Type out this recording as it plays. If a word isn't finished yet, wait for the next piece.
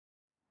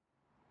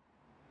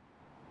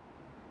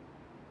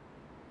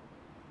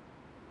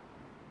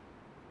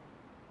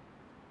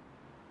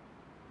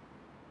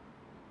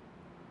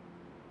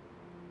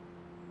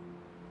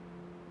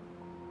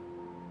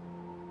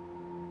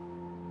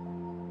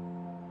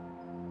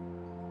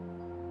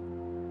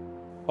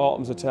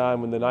Autumn's a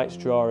time when the nights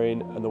draw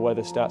in and the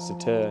weather starts to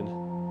turn,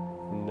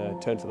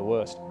 and turn for the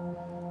worst.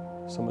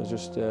 Summer's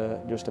just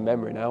a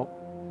memory now,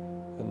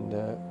 and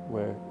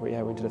we're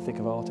into the thick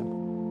of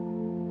autumn.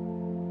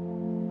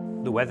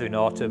 The weather in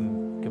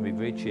autumn can be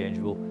very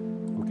changeable.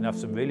 We can have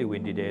some really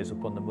windy days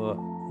up on the moor,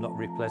 not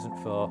very pleasant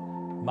for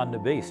man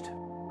and beast.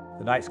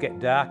 The nights get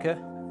darker,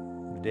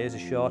 the days are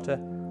shorter,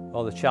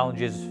 all the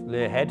challenges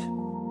lay ahead.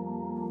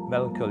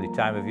 Melancholy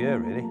time of year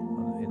really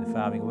in the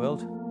farming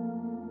world.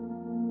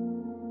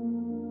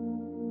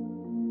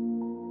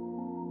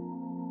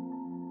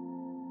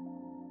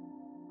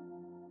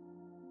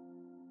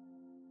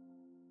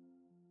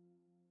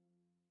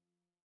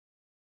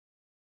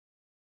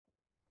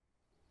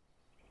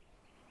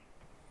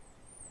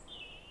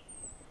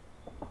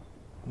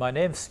 My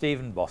name's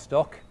Steve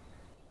Bostock,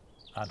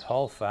 and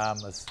Hall Farm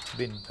has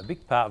been a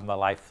big part of my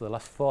life for the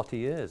last 40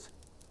 years.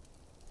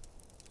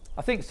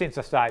 I think since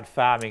I started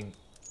farming,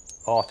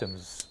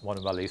 autumn's one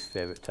of my least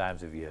favourite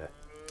times of year.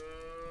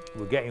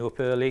 We're getting up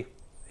early,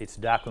 it's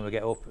dark when we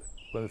get up,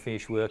 when we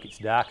finish work it's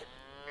dark.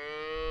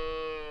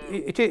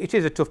 It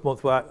is a tough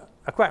month, but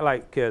I quite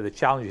like the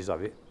challenges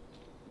of it.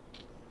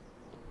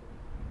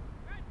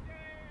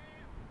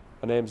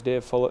 My name's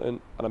Dave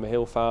Fullerton and I'm a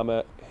hill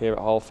farmer here at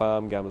Hall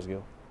Farm,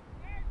 Gammersgill.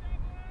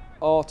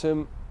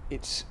 Autumn,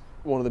 it's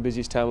one of the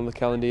busiest times of the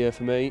calendar year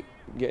for me,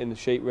 getting the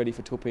sheep ready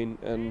for tupping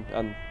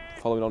and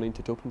following on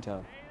into tupping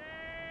time.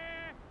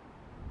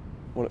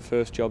 One of the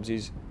first jobs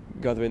is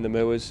gathering the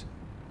moors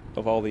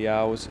of all the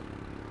ewes,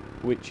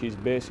 which is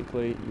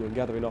basically you're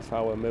gathering off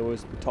our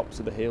moors, the tops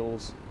of the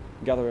hills,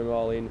 gathering them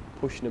all in,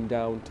 pushing them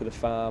down to the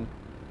farm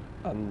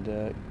and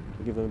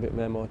give them a bit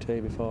of MOT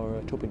before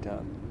tupping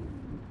time.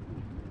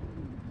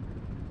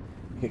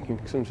 It can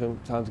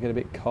sometimes get a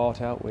bit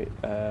caught out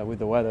with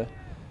the weather.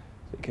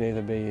 It can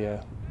either be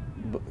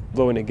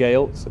blowing a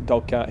gale so the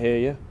dog can't hear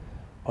you,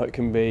 or it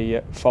can be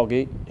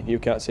foggy and you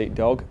can't see the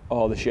dog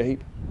or the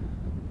sheep,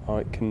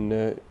 or it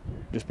can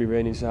just be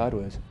raining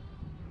sideways.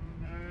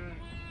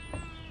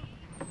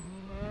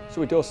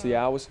 So we dose the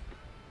ewes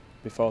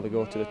before they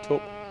go to the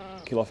tup,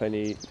 kill off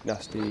any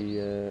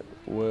nasty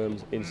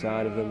worms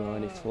inside of them or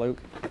any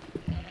fluke,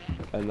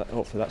 and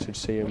hopefully that should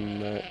see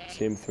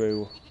them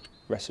through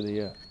the rest of the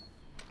year.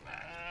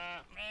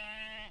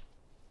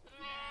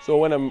 So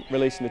when I'm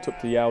releasing the tup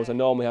to the ewes, I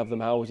normally have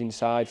them housed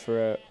inside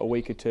for a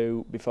week or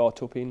two before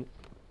tupping.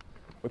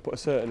 We put a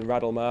certain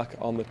raddle mark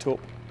on the tup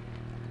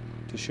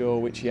to show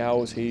which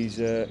ewes he's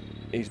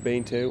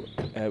been to.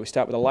 We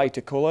start with a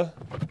lighter colour,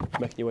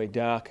 making your way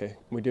darker.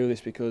 We do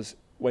this because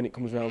when it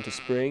comes around to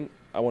spring,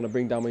 I want to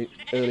bring down my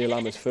earlier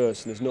lambers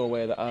first, and there's no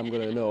way that I'm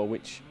going to know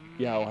which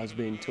ewe has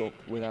been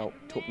tupped without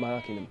tup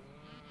marking them.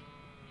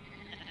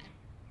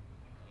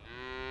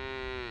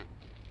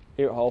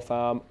 Here at Hall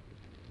Farm,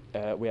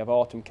 we have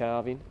autumn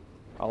calving.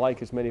 I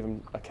like as many of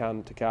them I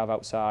can to carve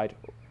outside,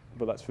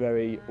 but that's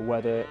very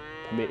weather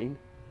permitting.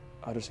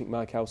 I just think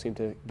my cows seem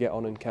to get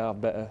on and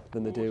carve better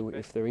than they do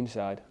if they're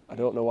inside. I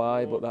don't know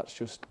why, but that's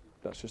just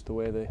the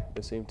way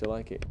they seem to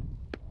like it.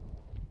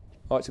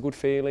 Oh, it's a good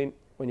feeling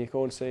when you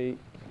go and see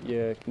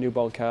your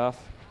newborn calf.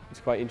 It's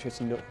quite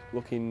interesting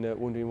looking,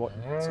 wondering what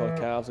sort of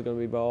calves are going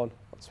to be born,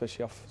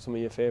 especially off some of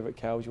your favourite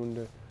cows. You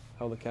wonder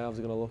how the calves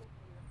are going to look.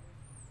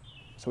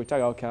 So we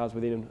tag our calves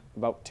within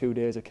about 2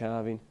 days of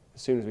calving,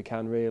 as soon as we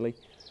can really.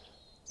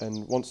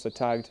 And once they're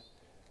tagged,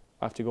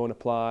 I have to go and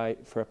apply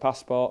for a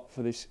passport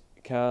for this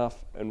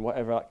calf, and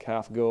whatever that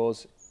calf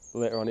goes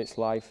later on in its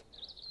life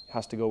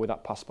has to go with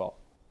that passport.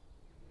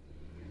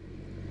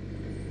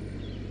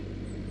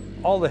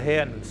 All the hay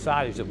and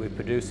silage that we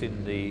produce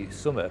in the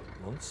summer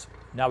months,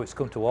 now it's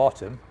come to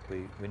autumn,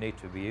 we need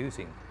to be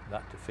using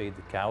that to feed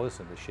the cows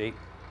and the sheep.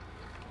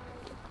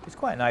 It's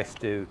quite nice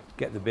to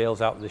get the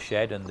bales out of the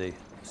shed and the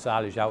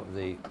silage out of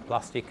the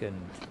plastic, and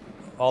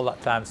all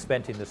that time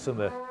spent in the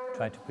summer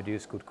trying to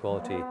produce good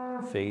quality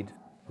feed,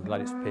 we're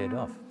glad it's paid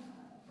off.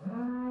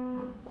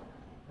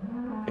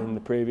 In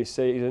the previous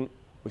season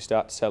we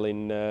start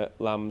selling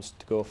lambs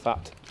to go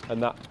fat,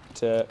 and that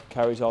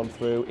carries on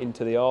through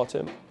into the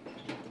autumn,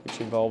 which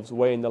involves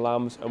weighing the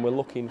lambs, and we're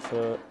looking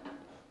for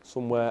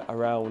somewhere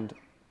around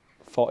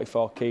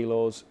 44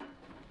 kilos,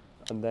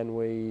 and then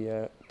we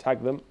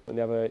tag them and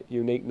they have a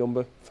unique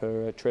number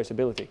for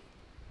traceability.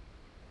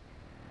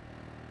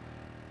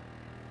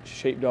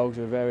 Sheepdogs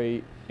are a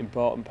very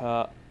important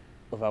part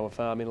of our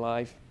farming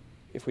life.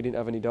 If we didn't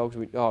have any dogs,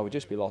 we'd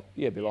just be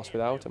lost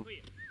without them.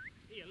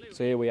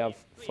 So here we have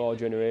 4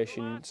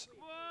 generations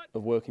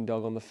of working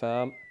dog on the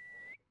farm.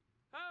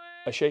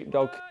 A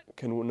sheepdog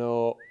can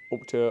know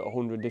up to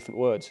 100 different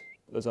words.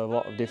 There's a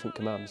lot of different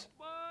commands.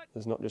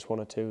 There's not just 1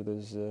 or 2,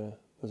 there's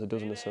a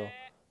dozen or so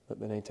that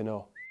they need to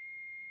know.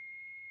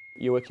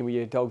 You're working with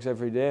your dogs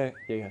every day.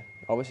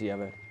 Obviously you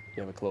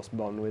have a close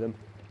bond with them.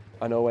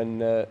 I know when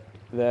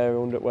they're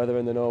under weather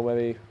and they know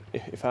whether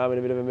if I'm in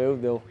a bit of a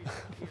mood, they'll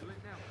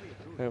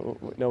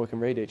know we can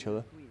read each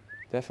other,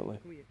 definitely.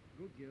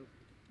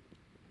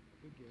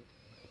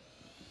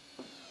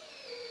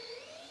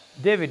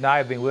 David and I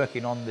have been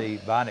working on the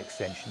barn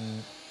extension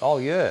all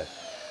year.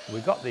 We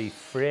got the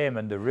frame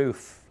and the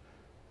roof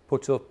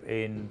put up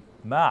in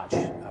March,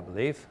 I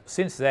believe.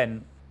 Since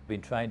then, we've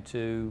been trying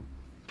to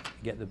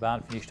get the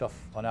barn finished off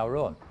on our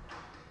own.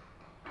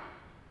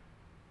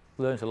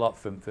 Learned a lot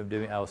from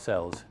doing it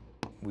ourselves.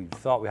 We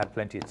thought we had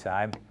plenty of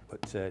time,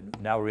 but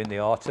now we're in the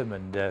autumn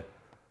and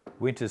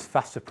winter's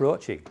fast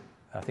approaching.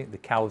 I think the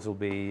cows will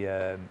be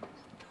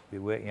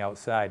waiting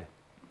outside,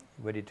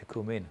 ready to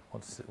come in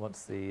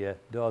once the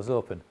doors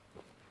open.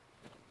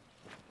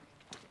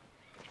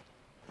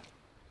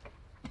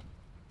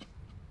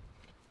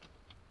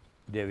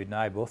 David and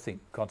I both think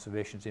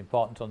conservation is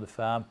important on the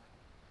farm.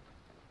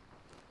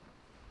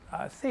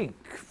 I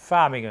think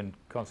farming and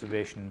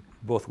conservation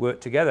both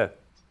work together.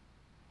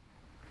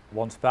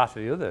 One's part of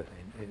the other,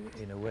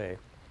 in a way.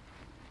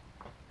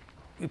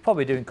 You're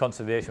probably doing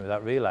conservation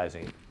without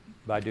realising it,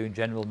 by doing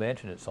general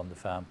maintenance on the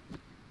farm.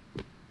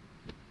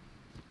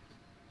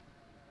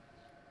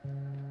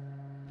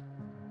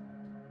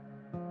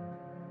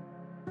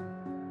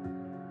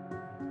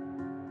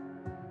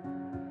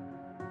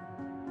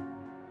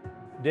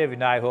 David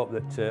and I hope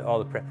that all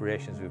the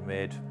preparations we've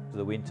made for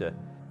the winter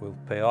will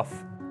pay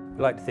off.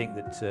 We like to think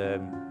that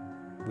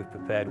we've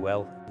prepared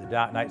well. The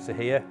dark nights are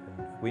here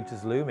and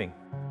winter's looming.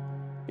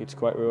 It's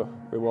quite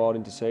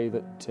rewarding to see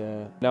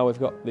that now we've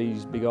got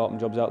these big autumn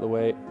jobs out of the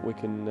way, we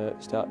can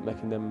start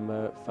making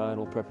them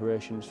final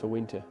preparations for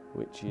winter,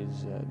 which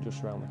is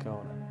just around the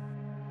corner.